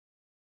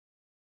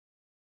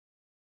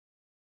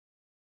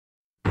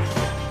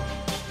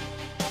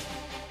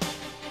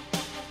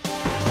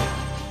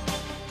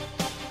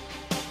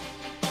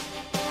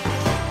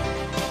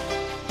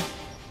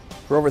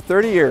For over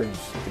 30 years,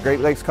 the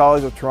Great Lakes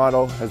College of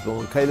Toronto has been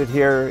located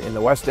here in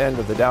the west end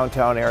of the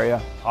downtown area,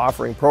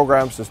 offering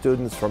programs to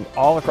students from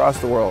all across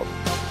the world.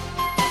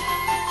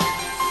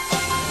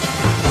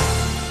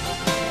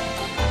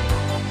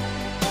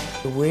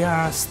 We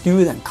are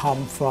students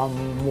come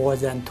from more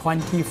than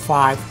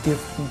 25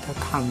 different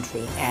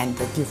countries and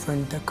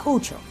different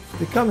culture.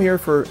 They come here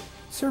for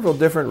several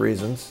different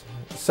reasons.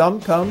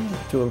 Some come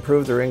to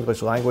improve their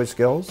English language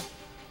skills,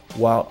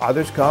 while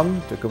others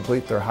come to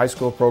complete their high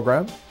school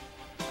program,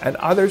 and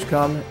others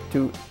come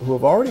who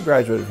have already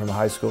graduated from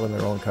high school in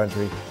their own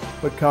country,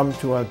 but come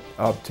to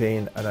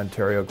obtain an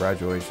Ontario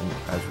graduation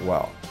as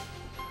well.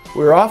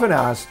 We're often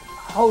asked,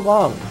 how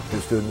long do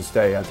students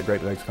stay at the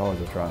Great Lakes College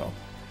of Toronto?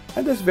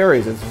 And this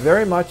varies. It's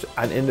very much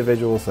an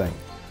individual thing.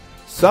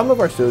 Some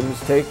of our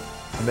students take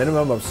a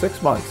minimum of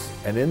 6 months,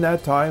 and in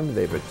that time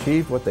they've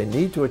achieved what they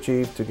need to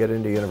achieve to get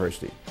into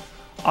university.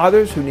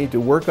 Others who need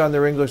to work on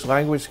their English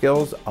language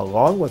skills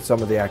along with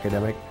some of the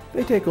academic,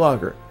 they take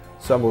longer.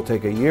 Some will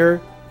take a year,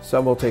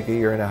 some will take a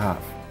year and a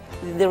half.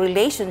 The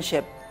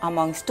relationship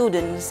among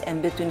students and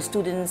between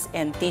students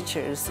and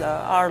teachers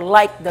are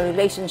like the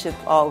relationship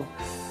of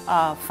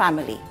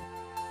family.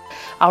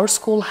 Our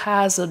school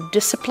has a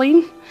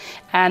discipline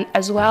and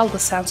as well the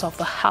sense of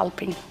the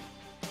helping.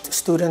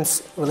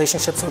 Students'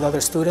 relationships with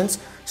other students,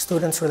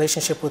 students'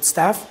 relationship with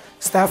staff,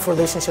 staff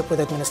relationship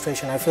with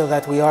administration. I feel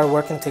that we are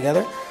working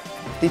together.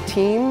 The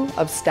team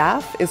of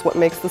staff is what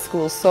makes the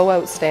school so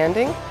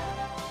outstanding.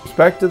 With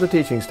respect to the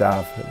teaching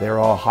staff, they're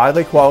all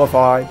highly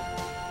qualified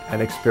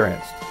and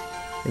experienced.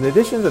 In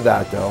addition to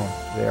that though,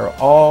 they are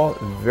all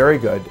very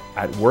good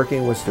at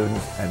working with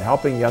students and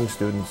helping young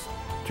students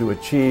to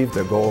achieve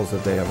the goals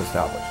that they have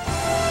established.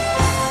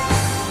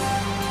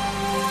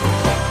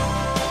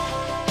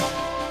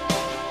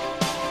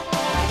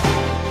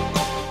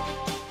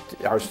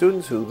 Our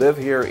students who live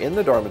here in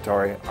the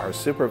dormitory are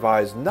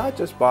supervised not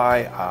just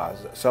by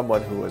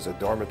someone who is a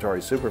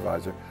dormitory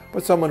supervisor,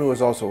 but someone who is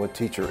also a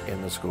teacher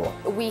in the school.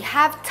 We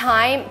have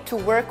time to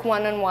work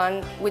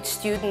one-on-one with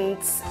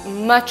students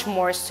much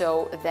more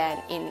so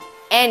than in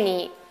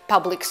any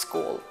public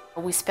school.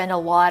 We spend a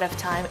lot of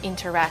time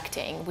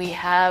interacting. We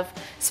have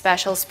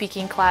special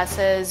speaking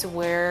classes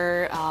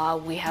where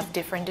we have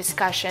different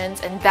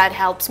discussions, and that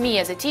helps me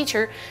as a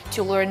teacher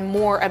to learn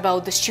more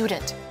about the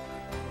student.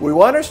 We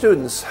want our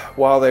students,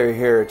 while they're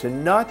here, to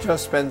not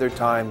just spend their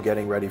time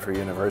getting ready for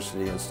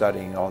university and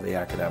studying all the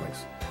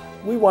academics.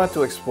 We want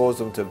to expose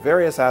them to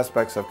various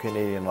aspects of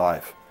Canadian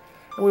life,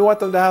 and we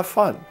want them to have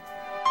fun.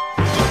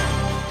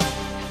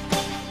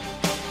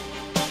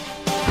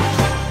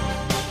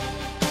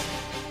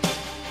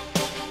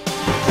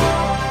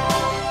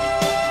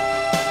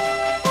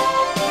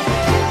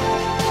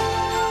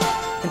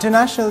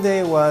 International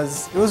Day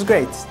was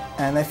great,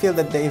 and I feel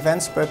that the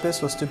event's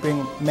purpose was to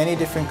bring many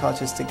different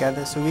cultures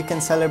together so we can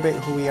celebrate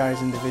who we are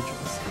as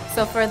individuals.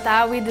 So for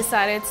that we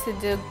decided to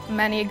do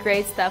many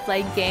great stuff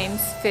like games,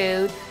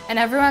 food, and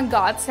everyone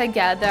got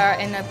together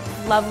in a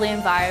lovely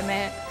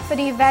environment. For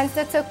the events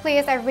that took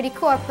place, everybody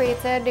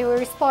cooperated, they were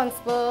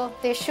responsible,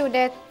 they showed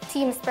their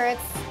team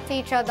spirits to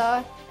each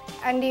other,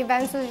 and the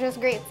events was just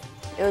great.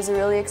 It was a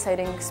really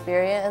exciting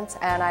experience,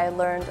 and I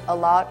learned a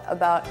lot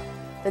about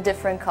the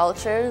different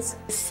cultures.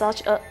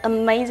 Such an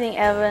amazing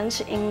event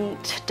in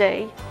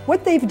today.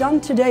 What they've done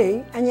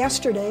today and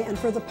yesterday and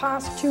for the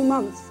past 2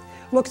 months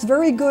looks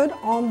very good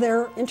on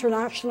their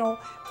international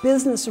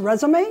business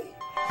resume.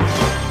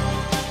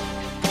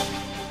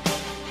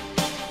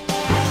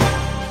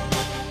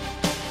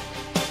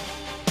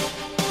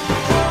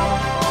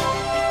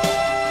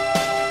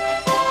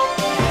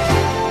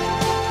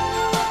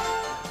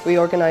 We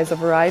organize a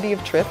variety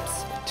of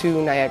trips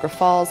to Niagara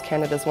Falls,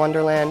 Canada's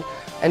Wonderland,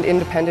 and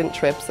independent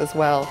trips as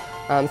well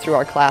through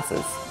our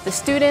classes. The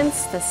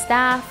students, the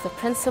staff, the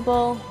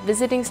principal,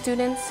 visiting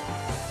students,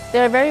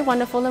 they're very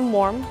wonderful and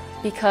warm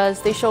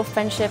because they show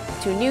friendship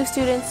to new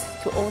students,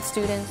 to old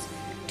students,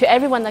 to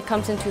everyone that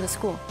comes into the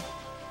school.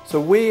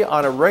 So we,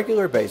 on a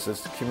regular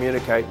basis,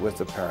 communicate with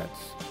the parents.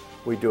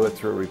 We do it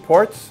through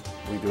reports,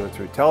 we do it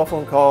through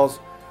telephone calls,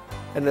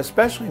 and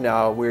especially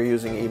now we're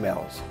using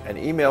emails, and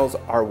emails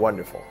are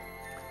wonderful.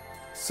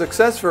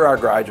 Success for our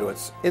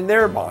graduates, in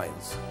their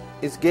minds,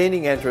 is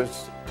gaining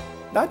interest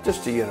not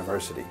just to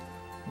university,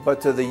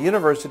 but to the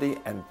university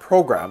and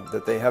program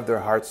that they have their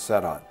hearts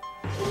set on.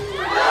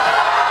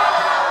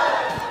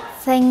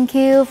 Thank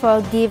you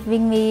for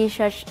giving me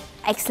such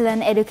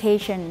excellent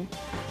education.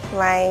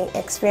 My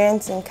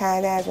experience in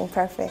Canada has been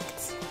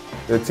perfect.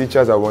 The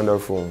teachers are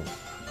wonderful.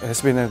 It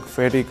has been a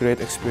very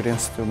great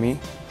experience to me.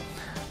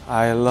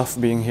 I love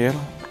being here.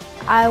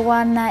 I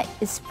want to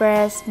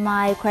express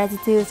my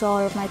gratitude to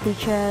all of my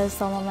teachers,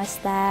 some of my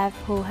staff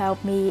who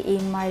helped me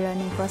in my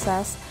learning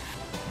process.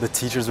 The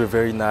teachers were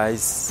very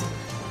nice.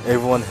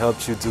 Everyone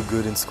helped you do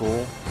good in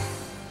school.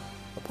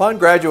 Upon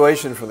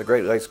graduation from the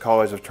Great Lakes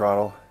College of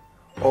Toronto,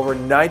 over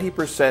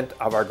 90%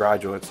 of our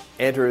graduates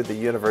enter the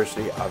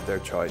university of their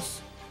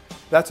choice.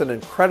 That's an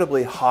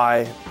incredibly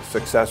high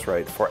success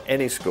rate for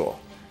any school,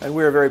 and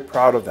we are very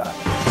proud of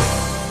that.